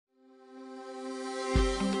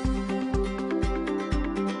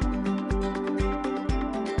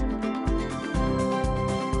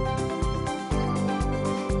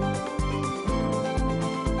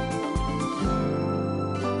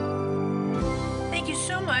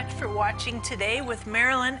so much for watching today with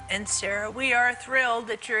Marilyn and Sarah. We are thrilled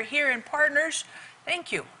that you're here and partners.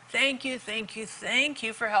 Thank you. Thank you, thank you, thank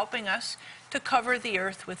you for helping us to cover the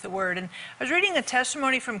earth with the word. And I was reading a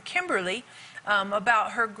testimony from Kimberly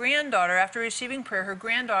about her granddaughter. After receiving prayer, her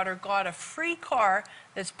granddaughter got a free car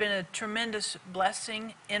that's been a tremendous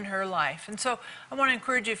blessing in her life. And so I want to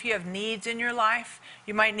encourage you, if you have needs in your life,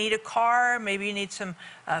 you might need a car, maybe you need some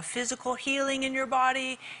physical healing in your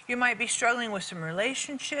body, you might be struggling with some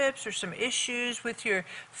relationships or some issues with your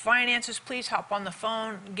finances, please hop on the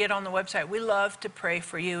phone, get on the website. We love to pray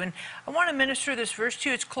for you. And I want to minister this verse to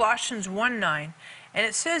you. It's Colossians 1:9. And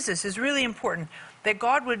it says this is really important, that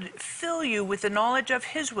God would fill you with the knowledge of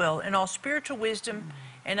his will in all spiritual wisdom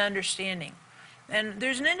and understanding. And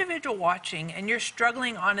there's an individual watching, and you're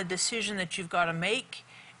struggling on a decision that you've got to make,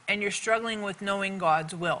 and you're struggling with knowing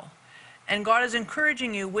God's will. And God is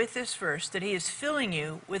encouraging you with this verse that he is filling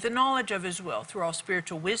you with the knowledge of his will through all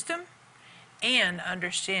spiritual wisdom and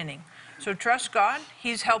understanding. So trust God.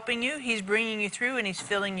 He's helping you. He's bringing you through, and he's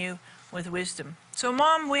filling you with wisdom. So,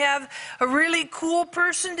 Mom, we have a really cool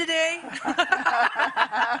person today.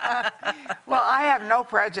 Well, I have no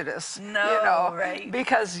prejudice, right?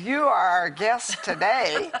 Because you are our guest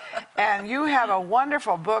today, and you have a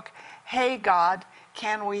wonderful book, Hey God,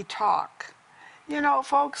 Can We Talk? You know,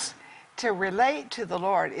 folks, to relate to the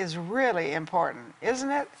Lord is really important,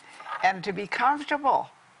 isn't it? And to be comfortable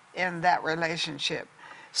in that relationship.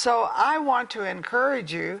 So I want to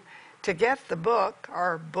encourage you to get the book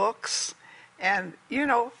or books and,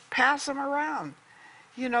 pass them around.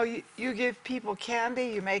 You give people candy,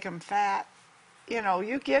 you make them fat.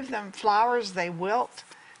 You give them flowers, they wilt,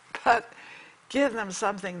 but give them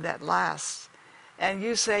something that lasts. And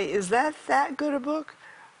you say, is that good a book?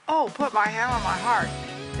 Oh, put my hand on my heart.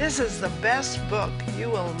 This is the best book. You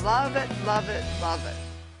will love it, love it, love it.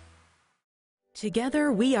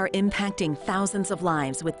 Together, we are impacting thousands of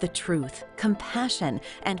lives with the truth, compassion,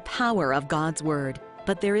 and power of God's Word.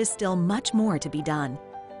 But there is still much more to be done.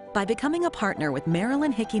 By becoming a partner with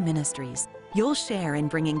Marilyn Hickey Ministries, you'll share in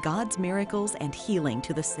bringing God's miracles and healing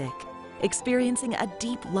to the sick, experiencing a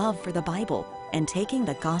deep love for the Bible, and taking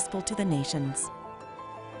the gospel to the nations.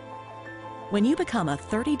 When you become a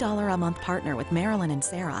 $30 a month partner with Marilyn and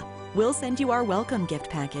Sarah, we'll send you our welcome gift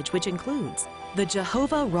package, which includes the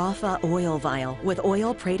Jehovah Rapha oil vial with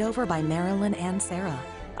oil prayed over by Marilyn and Sarah,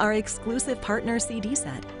 our exclusive partner CD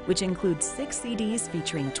set, which includes 6 CDs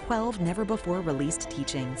featuring 12 never-before-released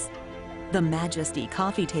teachings, the Majesty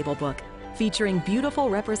coffee table book featuring beautiful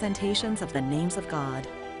representations of the names of God,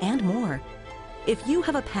 and more. If you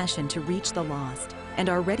have a passion to reach the lost and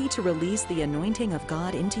are ready to release the anointing of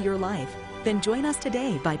God into your life, then join us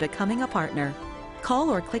today by becoming a partner. Call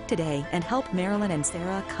or click today and help Marilyn and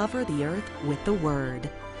Sarah cover the earth with the Word.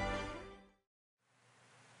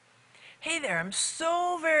 Hey there, I'm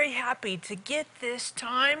so very happy to get this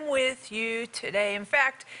time with you today. In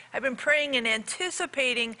fact, I've been praying and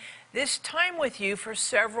anticipating this time with you for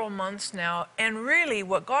several months now. And really,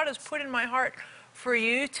 what God has put in my heart for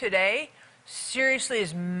you today, seriously,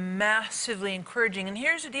 is massively encouraging. And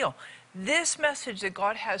here's the deal. This message that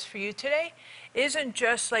God has for you today isn't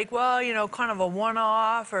just like, kind of a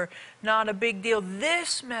one-off or not a big deal.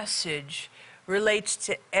 This message relates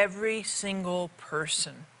to every single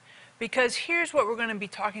person. Because here's what we're going to be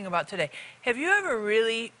talking about today. Have you ever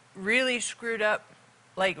really, really screwed up?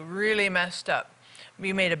 Like really messed up?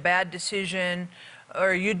 You made a bad decision,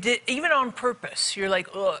 or you did, even on purpose. You're like,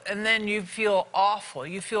 ugh, and then you feel awful.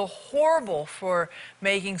 You feel horrible for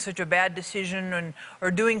making such a bad decision or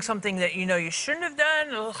doing something that you shouldn't have done.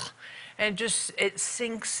 Ugh, and it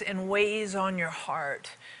sinks and weighs on your heart.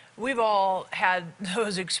 We've all had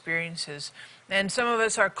those experiences. And some of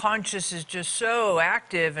us, our conscience is just so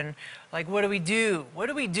active and like, what do we do? What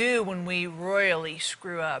do we do when we royally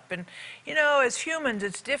screw up? And, as humans,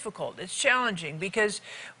 it's difficult. It's challenging because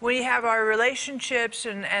we have our relationships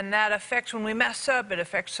and that affects, when we mess up, it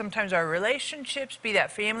affects sometimes our relationships, be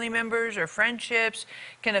that family members or friendships,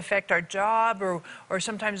 can affect our job or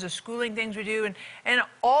sometimes the schooling things we do. And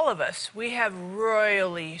all of us, we have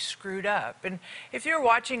royally screwed up. And if you're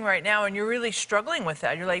watching right now and you're really struggling with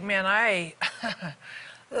that, you're like, man,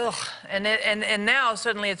 ugh, and now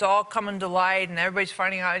suddenly it's all coming to light and everybody's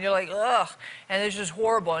finding out and you're like, ugh, and it's just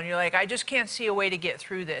horrible and you're like, I just can't see a way to get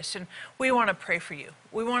through this. And we want to pray for you.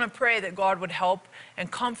 We want to pray that God would help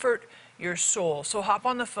and comfort your soul. So hop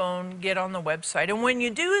on the phone, get on the website. And when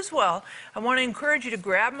you do as well, I want to encourage you to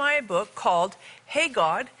grab my book called Hey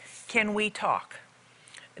God, Can We Talk?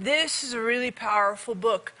 This is a really powerful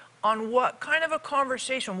book on what kind of a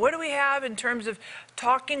conversation, what do we have in terms of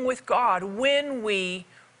talking with God when we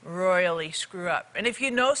royally screw up. And if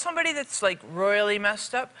you know somebody that's like royally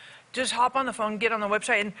messed up, just hop on the phone, get on the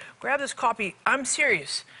website, and grab this copy. I'm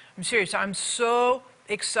serious. I'm serious. I'm so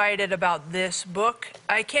excited about this book.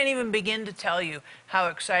 I can't even begin to tell you how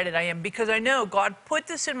excited I am, because I know God put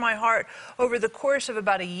this in my heart over the course of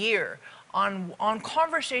about a year on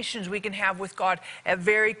conversations we can have with God at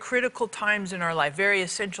very critical times in our life, very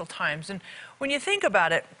essential times. And when you think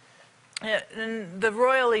about it, and the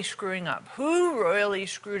royally screwing up. Who royally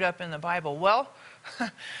screwed up in the Bible? Well,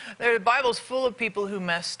 the Bible's full of people who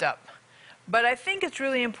messed up. But I think it's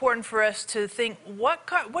really important for us to think, what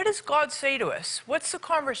does God say to us? What's the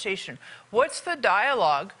conversation? What's the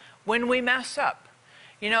dialogue when we mess up?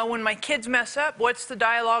 You know, when my kids mess up, what's the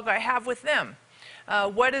dialogue I have with them?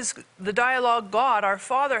 What is the dialogue God, our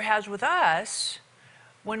Father, has with us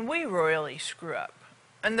when we royally screw up?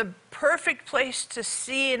 And the perfect place to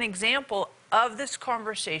see an example of this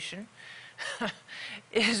conversation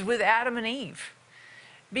is with Adam and Eve.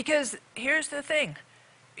 Because here's the thing.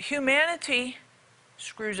 Humanity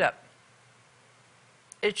screws up.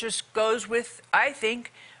 It just goes with, I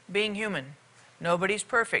think, being human. Nobody's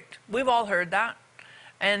perfect. We've all heard that.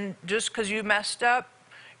 And just because you messed up,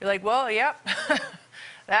 you're like, well, yeah,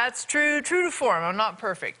 that's true to form. I'm not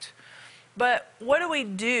perfect. But what do we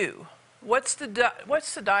do? What's the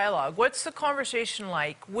dialogue? What's the conversation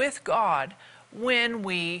like with God when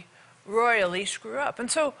we royally screw up?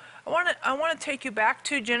 And so I want to take you back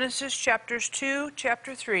to Genesis chapters 2,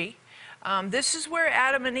 chapter 3. This is where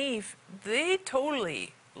Adam and Eve, they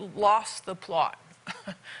totally lost the plot.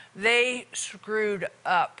 They screwed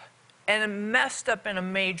up and messed up in a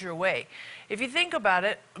major way. If you think about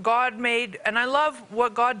it, God made, and I love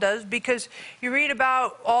what God does, because you read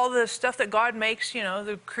about all the stuff that God makes, you know,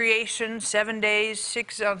 the creation, 7 days,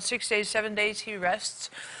 on 6 days, 7 days he rests.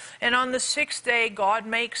 And on the 6th day, God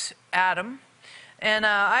makes Adam. And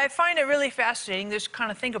I find it really fascinating, just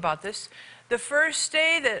kind of think about this. The first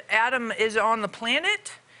day that Adam is on the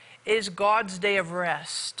planet is God's day of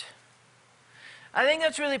rest. I think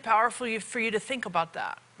that's really powerful for you to think about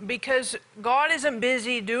that. Because God isn't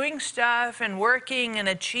busy doing stuff and working and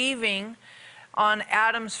achieving on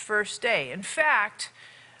Adam's first day. In fact,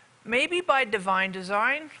 maybe by divine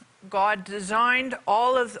design, God designed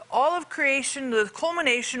all of creation, the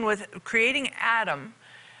culmination with creating Adam,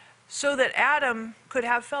 so that Adam could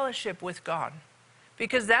have fellowship with God.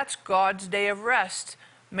 Because that's God's day of rest,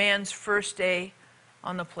 man's first day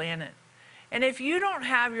on the planet. And if you don't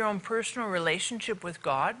have your own personal relationship with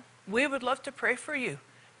God, we would love to pray for you.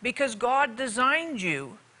 Because God designed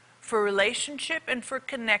you for relationship and for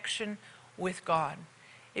connection with God.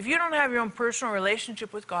 If you don't have your own personal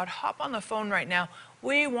relationship with God, hop on the phone right now.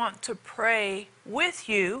 We want to pray with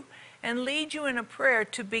you and lead you in a prayer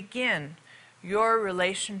to begin your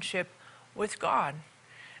relationship with God.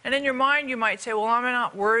 And in your mind, you might say, well, I'm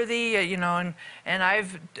not worthy, you know, and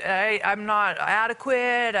I'm not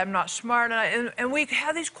adequate, I'm not smart. And we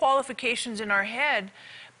have these qualifications in our head.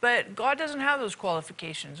 But God doesn't have those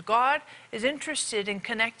qualifications. God is interested in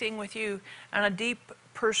connecting with you on a deep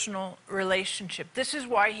personal relationship. This is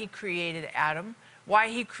why he created Adam, why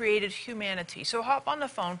he created humanity. So hop on the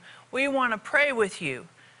phone. We want to pray with you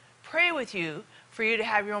for you to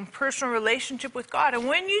have your own personal relationship with God. And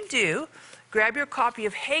when you do, grab your copy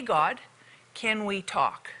of Hey God, Can We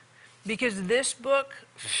Talk? Because this book,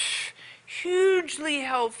 hugely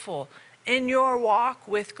helpful in your walk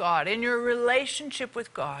with God, in your relationship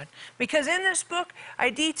with God. Because in this book,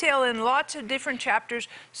 I detail in lots of different chapters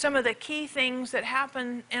some of the key things that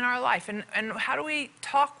happen in our life. And how do we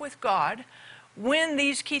talk with God when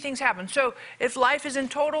these key things happen? So if life is in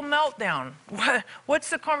total meltdown,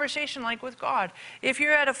 what's the conversation like with God? If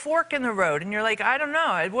you're at a fork in the road and you're like, I don't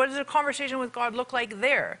know, what does a conversation with God look like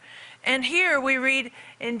there? And here we read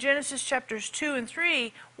in Genesis chapters 2 and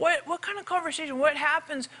 3, what kind of conversation, what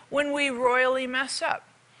happens when we royally mess up?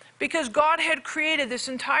 Because God had created this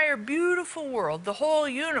entire beautiful world, the whole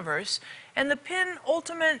universe, and the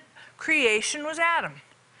penultimate creation was Adam.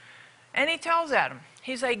 And he tells Adam,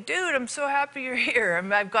 he's like, dude, I'm so happy you're here.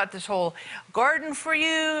 I've got this whole garden for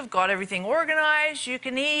you. I've got everything organized. You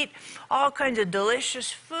can eat all kinds of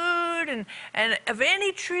delicious food. And of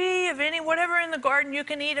any tree, of any whatever in the garden, you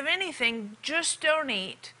can eat of anything. Just don't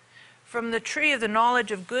eat from the tree of the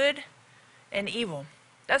knowledge of good and evil.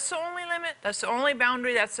 That's the only limit. That's the only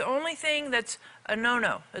boundary. That's the only thing that's a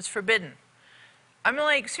no-no. That's forbidden. I mean,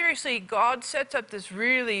 like, seriously, God sets up this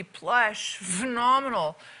really plush,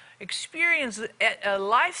 phenomenal experience, a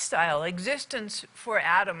lifestyle, existence for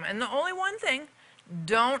Adam. And the only one thing,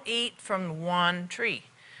 don't eat from one tree.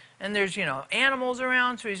 And there's, animals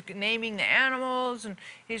around, so he's naming the animals, and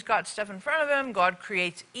he's got stuff in front of him. God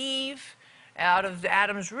creates Eve out of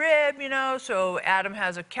Adam's rib, so Adam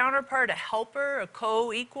has a counterpart, a helper, a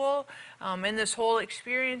co-equal in this whole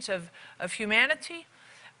experience of humanity.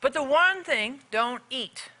 But the one thing, don't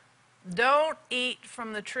eat. Don't eat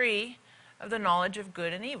from the tree of the knowledge of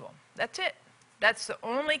good and evil. That's it. That's the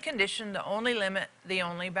only condition, the only limit, the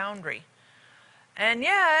only boundary. And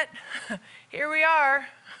yet, here we are,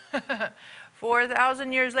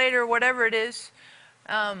 4,000 years later, whatever it is,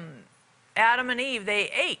 Adam and Eve, they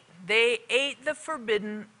ate. They ate the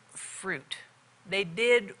forbidden fruit. They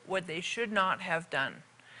did what they should not have done.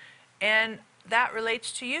 And that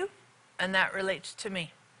relates to you, and that relates to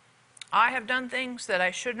me. I have done things that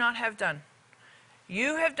I should not have done.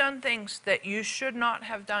 You have done things that you should not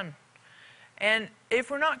have done. And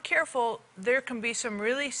if we're not careful, there can be some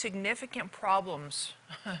really significant problems.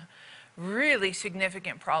 Really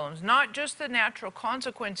significant problems. Not just the natural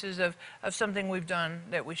consequences of something we've done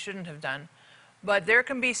that we shouldn't have done, but there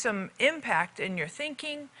can be some impact in your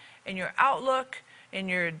thinking, in your outlook, in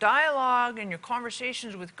your dialogue, in your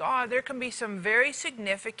conversations with God. There can be some very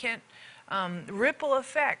significant ripple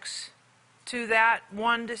effects to that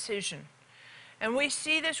one decision. And we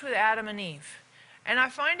see this with Adam and Eve. And I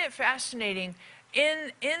find it fascinating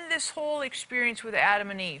in this whole experience with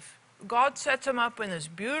Adam and Eve. God sets them up in this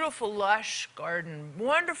beautiful, lush garden,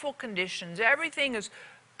 wonderful conditions. Everything is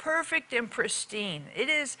perfect and pristine.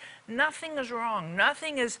 Nothing is wrong.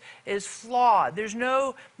 Nothing is flawed. There's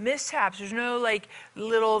no mishaps. There's no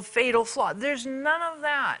little fatal flaw. There's none of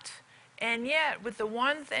that. And yet, with the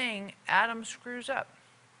one thing, Adam screws up.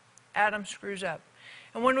 Adam screws up.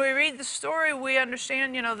 And when we read the story, we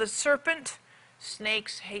understand, the serpent,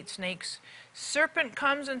 snakes hate snakes. Serpent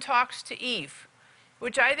comes and talks to Eve,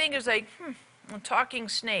 which I think is a talking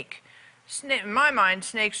snake. In my mind,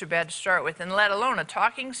 snakes are bad to start with, and let alone a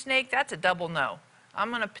talking snake, that's a double no. I'm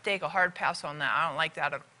going to take a hard pass on that. I don't like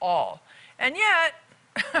that at all. And yet,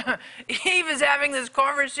 Eve is having this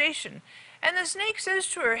conversation. And the snake says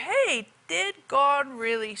to her, hey, did God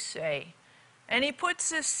really say? And he puts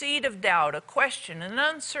this seed of doubt, a question, an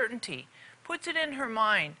uncertainty, puts it in her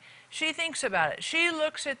mind. She thinks about it. She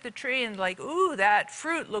looks at the tree and ooh, that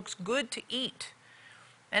fruit looks good to eat.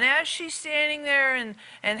 And as she's standing there and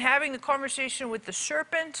having the conversation with the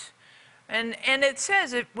serpent, and it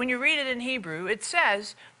says, when you read it in Hebrew, it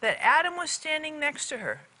says that Adam was standing next to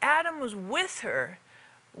her. Adam was with her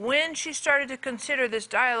when she started to consider this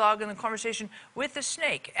dialogue and the conversation with the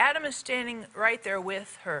snake. Adam is standing right there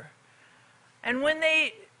with her. And when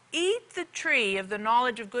they eat the tree of the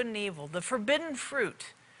knowledge of good and evil, the forbidden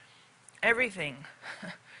fruit, everything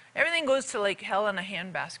goes to hell in a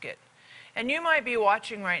handbasket. And you might be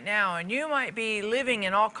watching right now, and you might be living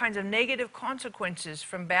in all kinds of negative consequences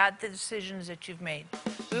from bad decisions that you've made.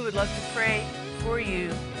 We would love to pray for you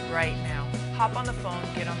right now. Hop on the phone,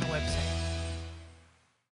 get on the website.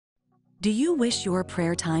 Do you wish your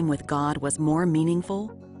prayer time with God was more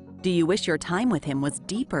meaningful? Do you wish your time with Him was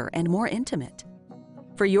deeper and more intimate?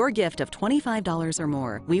 For your gift of $25 or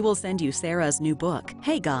more, we will send you Sarah's new book,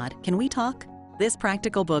 Hey God, Can We Talk? This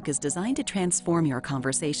practical book is designed to transform your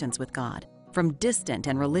conversations with God. From distant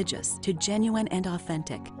and religious to genuine and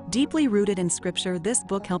authentic. Deeply rooted in Scripture, this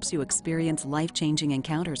book helps you experience life-changing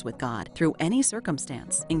encounters with God through any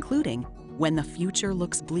circumstance, including when the future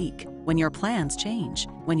looks bleak, when your plans change,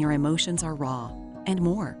 when your emotions are raw, and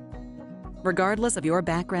more. Regardless of your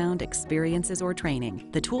background, experiences, or training,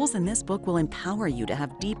 the tools in this book will empower you to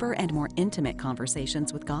have deeper and more intimate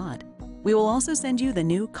conversations with God. We will also send you the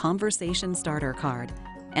new Conversation Starter Card.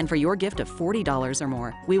 And for your gift of $40 or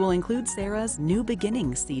more, we will include Sarah's New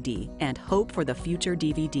Beginnings CD and Hope for the Future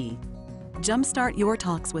DVD. Jumpstart your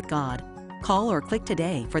talks with God. Call or click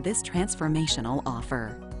today for this transformational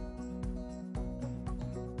offer.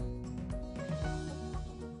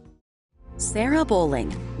 Sarah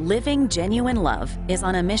Bowling, Living Genuine Love, is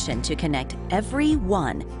on a mission to connect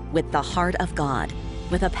everyone with the heart of God.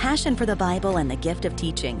 With a passion for the Bible and the gift of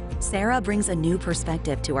teaching, Sarah brings a new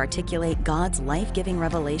perspective to articulate God's life-giving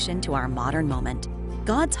revelation to our modern moment.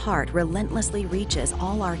 God's heart relentlessly reaches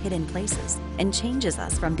all our hidden places and changes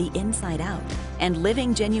us from the inside out. And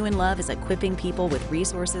Living Genuine Love is equipping people with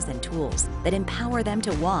resources and tools that empower them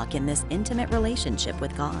to walk in this intimate relationship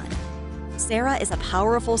with God. Sarah is a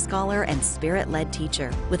powerful scholar and spirit-led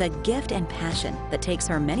teacher with a gift and passion that takes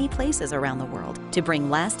her many places around the world to bring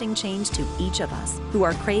lasting change to each of us who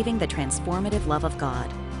are craving the transformative love of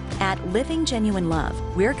God. At Living Genuine Love,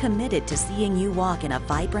 we're committed to seeing you walk in a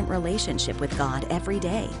vibrant relationship with God every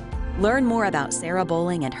day. Learn more about Sarah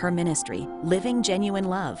Bowling and her ministry, Living Genuine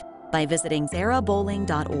Love, by visiting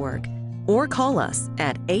sarahbowling.org or call us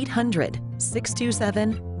at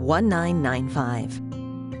 800-627-1995.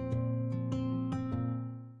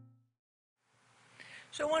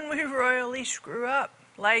 So when we royally screw up,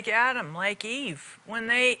 like Adam, like Eve, when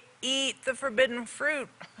they eat the forbidden fruit,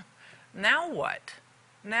 now what?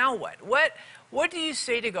 Now what? What do you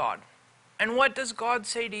say to God? And what does God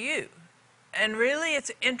say to you? And really,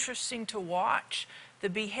 it's interesting to watch the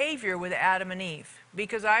behavior with Adam and Eve,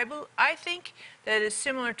 because I think that is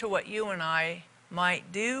similar to what you and I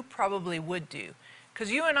might do, probably would do.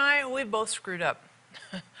 Because you and I, we both screwed up.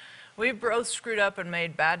 We both screwed up and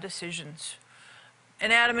made bad decisions.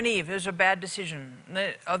 And Adam and Eve, it was a bad decision.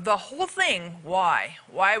 The whole thing, why?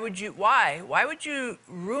 Why would you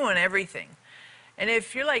ruin everything? And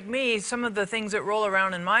if you're like me, some of the things that roll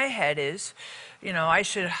around in my head is, I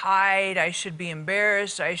should hide, I should be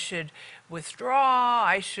embarrassed, I should withdraw,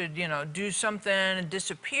 I should, do something and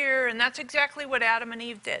disappear. And that's exactly what Adam and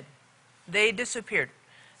Eve did. They disappeared.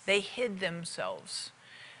 They hid themselves.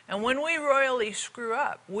 And when we royally screw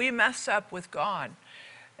up, we mess up with God.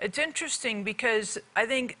 It's interesting because I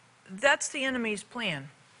think that's the enemy's plan,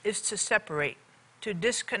 is to separate, to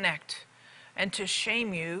disconnect, and to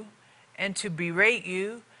shame you, and to berate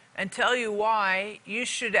you, and tell you why you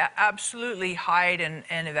should absolutely hide and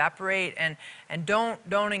evaporate, and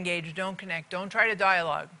don't engage, don't connect, don't try to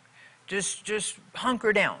dialogue. Just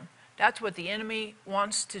hunker down. That's what the enemy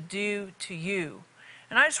wants to do to you.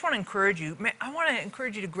 And I just want to encourage you,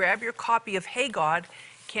 to grab your copy of Hey God,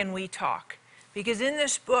 Can We Talk? Because in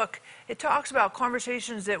this book, it talks about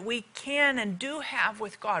conversations that we can and do have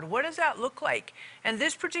with God. What does that look like? And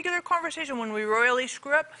this particular conversation, when we royally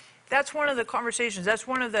screw up, that's one of the conversations, that's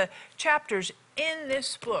one of the chapters in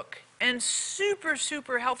this book. And super,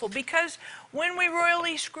 super helpful, because when we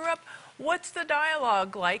royally screw up, what's the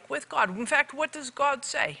dialogue like with God? In fact, what does God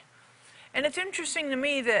say? And it's interesting to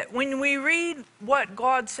me that when we read what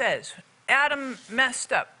God says, Adam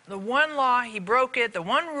messed up. The one law, he broke it. The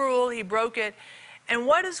one rule, he broke it. And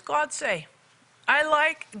what does God say?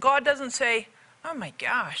 God doesn't say, oh my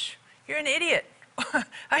gosh, you're an idiot.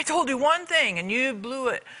 I told you one thing and you blew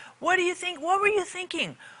it. What do you think? What were you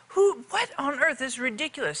thinking? What on earth is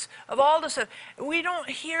ridiculous? Of all the stuff, we don't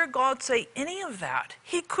hear God say any of that.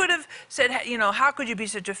 He could have said, how could you be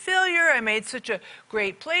such a failure? I made such a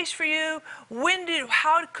great place for you.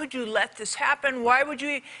 How could you let this happen? Why would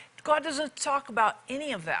you? God doesn't talk about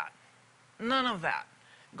any of that. None of that.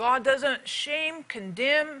 God doesn't shame,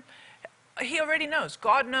 condemn. He already knows.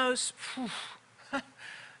 God knows,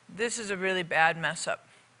 this is a really bad mess up.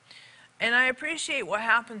 And I appreciate what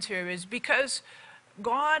happens here is because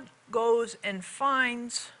God goes and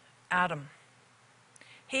finds Adam.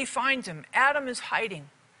 He finds him. Adam is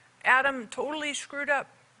hiding. Adam totally screwed up.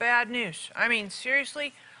 Bad news. I mean,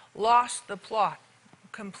 seriously, lost the plot.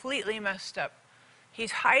 Completely messed up.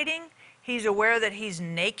 He's hiding. He's aware that he's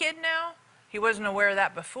naked now. He wasn't aware of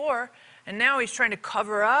that before. And now he's trying to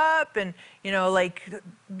cover up and,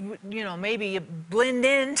 maybe blend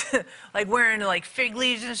in, like wearing like fig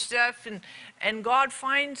leaves and stuff. And God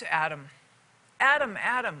finds Adam. Adam,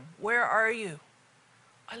 where are you?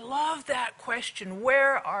 I love that question.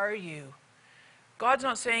 Where are you? God's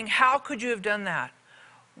not saying, how could you have done that?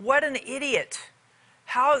 What an idiot.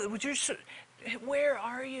 How would you... Where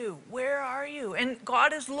are you? Where are you? And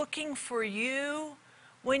God is looking for you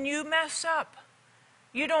when you mess up.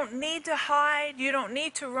 You don't need to hide. You don't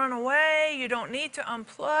need to run away. You don't need to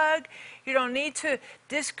unplug. You don't need to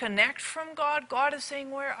disconnect from God. God is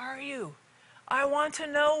saying, where are you? I want to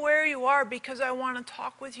know where you are because I want to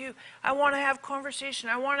talk with you. I want to have conversation.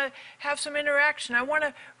 I want to have some interaction. I want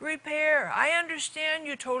to repair. I understand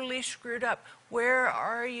you totally screwed up. Where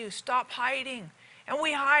are you? Stop hiding. And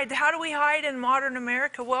we hide. How do we hide in modern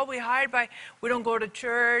America? Well, we hide by, we don't go to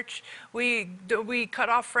church, we cut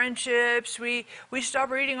off friendships, we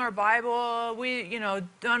stop reading our Bible, we,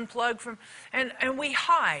 unplug from, and we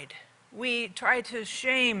hide. We try to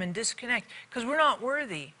shame and disconnect because we're not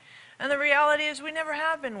worthy. And the reality is we never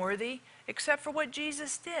have been worthy except for what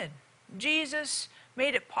Jesus did. Jesus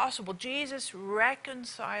made it possible. Jesus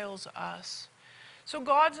reconciles us. So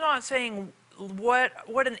God's not saying,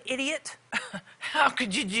 what an idiot. How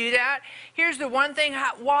could you do that? Here's the one thing.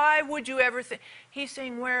 Why would you ever think? He's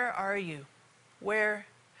saying, where are you? Where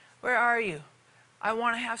are you? I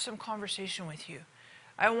want to have some conversation with you.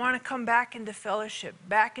 I want to come back into fellowship,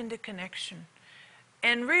 back into connection.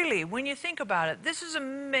 And really, when you think about it, this is a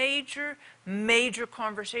major, major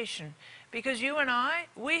conversation because you and I,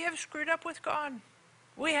 we have screwed up with God.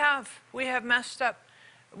 We have messed up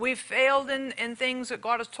We've failed in things that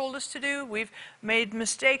God has told us to do. We've made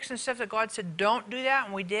mistakes and stuff that God said, don't do that,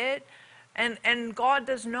 and we did. And God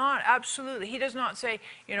does not, absolutely, he does not say,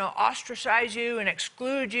 ostracize you and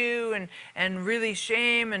exclude you and really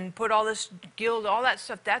shame and put all this guilt, all that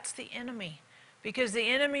stuff. That's the enemy. Because the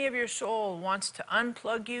enemy of your soul wants to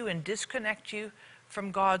unplug you and disconnect you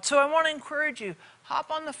from God. So I want to encourage you, hop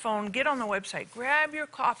on the phone, get on the website, grab your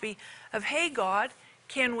copy of Hey God,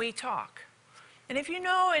 Can We Talk? And if you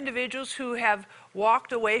know individuals who have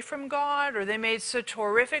walked away from God, or they made such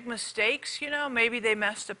horrific mistakes, maybe they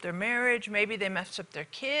messed up their marriage, maybe they messed up their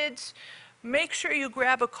kids, make sure you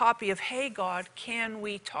grab a copy of Hey God, Can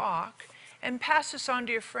We Talk? And pass this on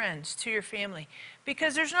to your friends, to your family.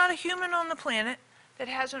 Because there's not a human on the planet that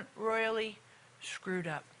hasn't royally screwed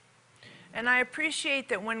up. And I appreciate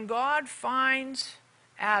that when God finds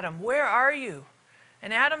Adam, where are you?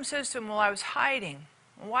 And Adam says to him, well, I was hiding.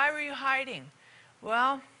 Why were you hiding?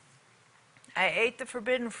 Well, I ate the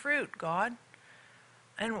forbidden fruit, God.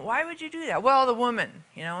 And why would you do that? Well, the woman,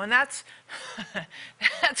 and that's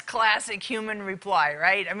that's classic human reply,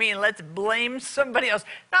 right? I mean, let's blame somebody else.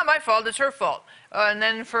 Not my fault, it's her fault. And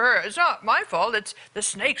then for her, it's not my fault, it's the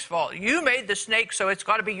snake's fault. You made the snake, so it's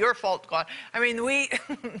got to be your fault, God. I mean,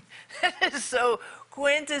 that is so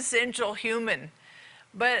quintessential human.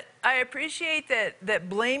 But I appreciate that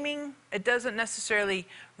blaming, it doesn't necessarily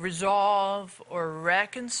resolve or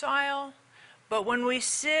reconcile. But when we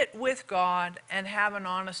sit with God and have an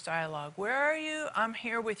honest dialogue, where are you? I'm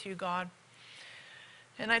here with you, God.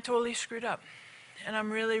 And I totally screwed up. And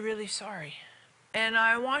I'm really, really sorry. And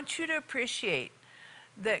I want you to appreciate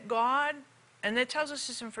that God, and it tells us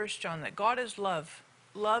this in 1 John, that God is love.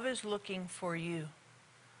 Love is looking for you.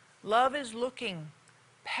 Love is looking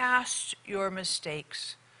past your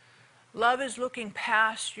mistakes. Love is looking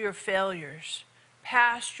past your failures,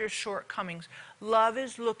 past your shortcomings. Love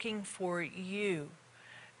is looking for you,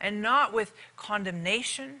 and not with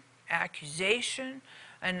condemnation, accusation,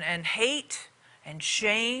 and hate, and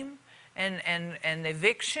shame, and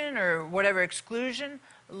eviction, or whatever, exclusion.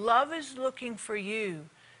 Love is looking for you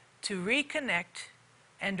to reconnect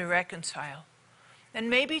and to reconcile. And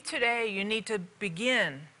maybe today you need to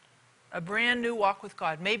begin a brand new walk with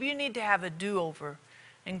God. Maybe you need to have a do-over.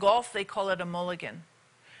 In golf, they call it a mulligan.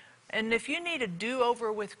 And if you need a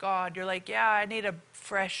do-over with God, you're like, yeah, I need a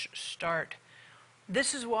fresh start.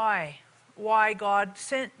 This is why God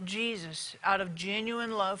sent Jesus out of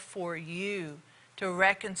genuine love for you to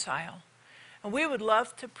reconcile. And we would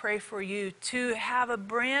love to pray for you to have a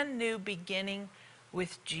brand new beginning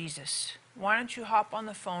with Jesus. Why don't you hop on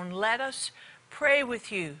the phone? Let us pray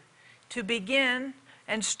with you to begin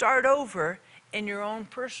and start over in your own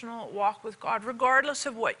personal walk with God, regardless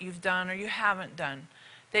of what you've done or you haven't done.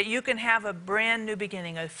 That you can have a brand new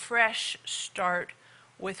beginning, a fresh start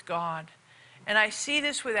with God. And I see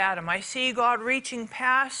this with Adam. I see God reaching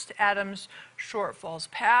past Adam's shortfalls,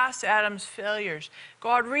 past Adam's failures.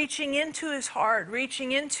 God reaching into his heart,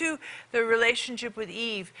 reaching into the relationship with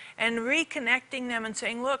Eve and reconnecting them and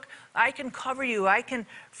saying, look, I can cover you. I can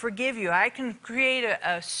forgive you. I can create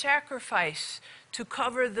a sacrifice to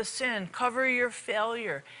cover the sin, cover your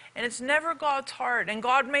failure. And it's never God's heart. And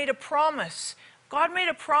God made a promise. God made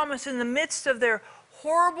a promise in the midst of their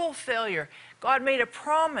horrible failure. God made a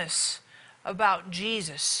promise about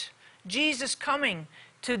Jesus. Jesus coming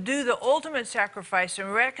to do the ultimate sacrifice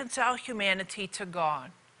and reconcile humanity to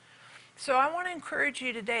God. So I want to encourage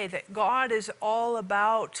you today that God is all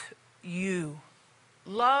about you.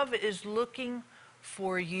 Love is looking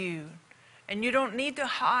for you. And you don't need to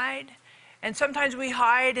hide. And sometimes we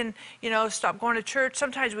hide and, stop going to church.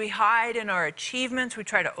 Sometimes we hide in our achievements. We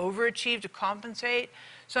try to overachieve to compensate.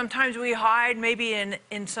 Sometimes we hide maybe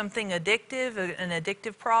in something addictive, an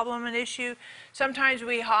addictive problem, an issue. Sometimes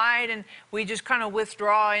we hide and we just kind of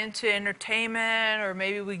withdraw into entertainment, or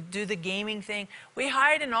maybe we do the gaming thing. We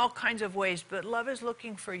hide in all kinds of ways, but love is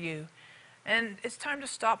looking for you. And it's time to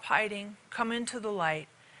stop hiding, come into the light,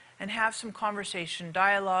 and have some conversation,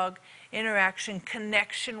 dialogue, interaction,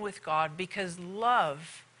 connection with God, because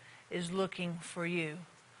love is looking for you.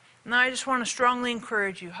 Now, I just want to strongly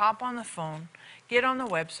encourage you, hop on the phone, get on the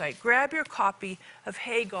website, grab your copy of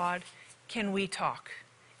Hey God, Can We Talk?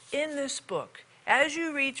 In this book, as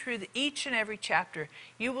you read through each and every chapter,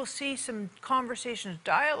 you will see some conversations,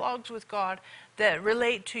 dialogues with God that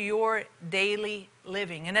relate to your daily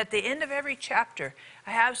living. And at the end of every chapter,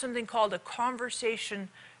 I have something called a conversation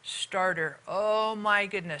starter. Oh my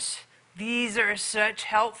goodness. These are such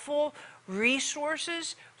helpful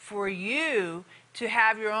resources for you to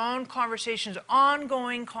have your own conversations,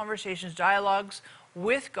 ongoing conversations, dialogues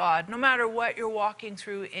with God, no matter what you're walking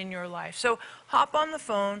through in your life. So hop on the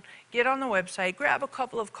phone, get on the website, grab a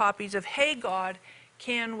couple of copies of Hey God,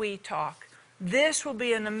 Can We Talk? This will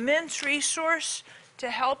be an immense resource to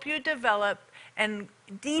help you develop and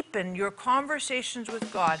deepen your conversations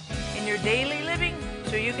with God in your daily living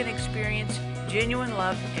so you can experience genuine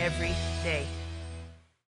love every day.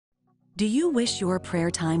 Do you wish your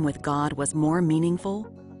prayer time with God was more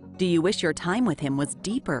meaningful? Do you wish your time with Him was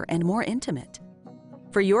deeper and more intimate?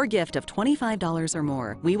 For your gift of $25 or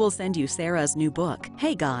more, we will send you Sarah's new book,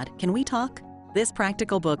 Hey God, Can We Talk? This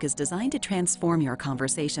practical book is designed to transform your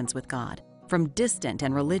conversations with God. From distant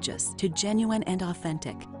and religious to genuine and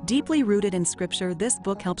authentic. Deeply rooted in Scripture, this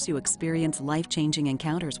book helps you experience life-changing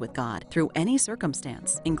encounters with God through any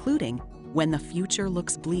circumstance, including when the future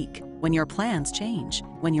looks bleak, when your plans change,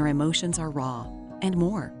 when your emotions are raw, and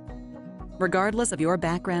more. Regardless of your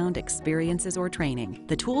background, experiences, or training,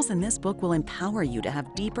 the tools in this book will empower you to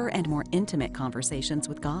have deeper and more intimate conversations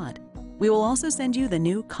with God. We will also send you the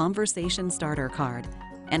new Conversation Starter Card.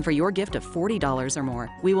 And for your gift of $40 or more,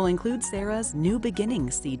 we will include Sarah's New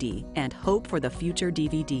Beginnings CD and Hope for the Future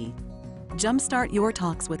DVD. Jumpstart your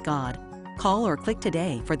talks with God. Call or click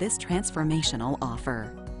today for this transformational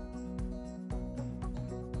offer.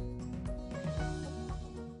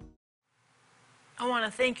 I want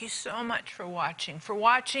to thank you so much for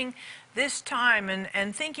watching this time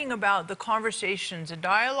and thinking about the conversations and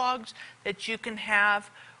dialogues that you can have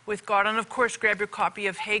with God. And of course, grab your copy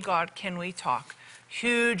of Hey God, Can We Talk?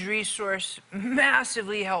 Huge resource,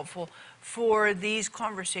 massively helpful for these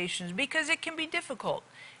conversations because it can be difficult.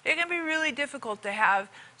 It can be really difficult to have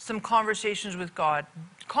some conversations with God.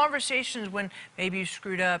 Conversations when maybe you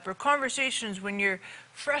screwed up, or conversations when you're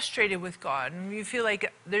frustrated with God and you feel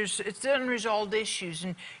like it's unresolved issues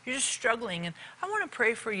and you're just struggling. And I want to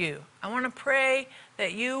pray for you. I want to pray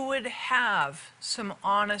that you would have some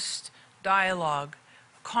honest dialogue,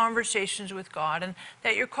 conversations with God, and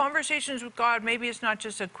that your conversations with God, maybe it's not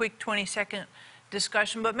just a quick 20-second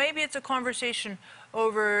discussion, but maybe it's a conversation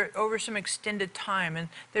over some extended time, and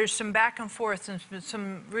there's some back and forth and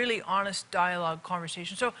some really honest dialogue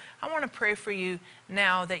conversation. So I want to pray for you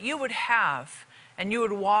now that you would have and you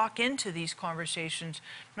would walk into these conversations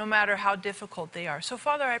no matter how difficult they are. So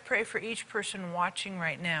Father, I pray for each person watching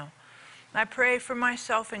right now. I pray for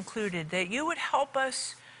myself included that you would help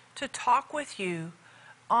us to talk with you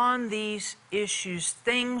on these issues,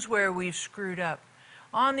 things where we've screwed up,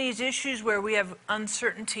 on these issues where we have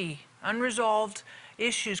uncertainty, unresolved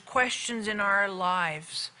issues, questions in our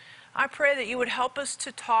lives. I pray that you would help us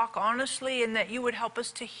to talk honestly and that you would help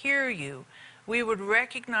us to hear you. We would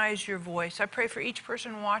recognize your voice. I pray for each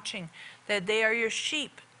person watching that they are your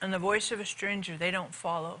sheep and the voice of a stranger they don't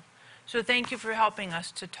follow. So thank you for helping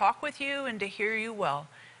us to talk with you and to hear you well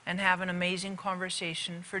and have an amazing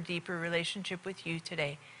conversation for deeper relationship with you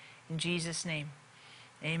today. In Jesus' name,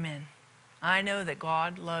 amen. I know that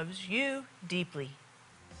God loves you deeply.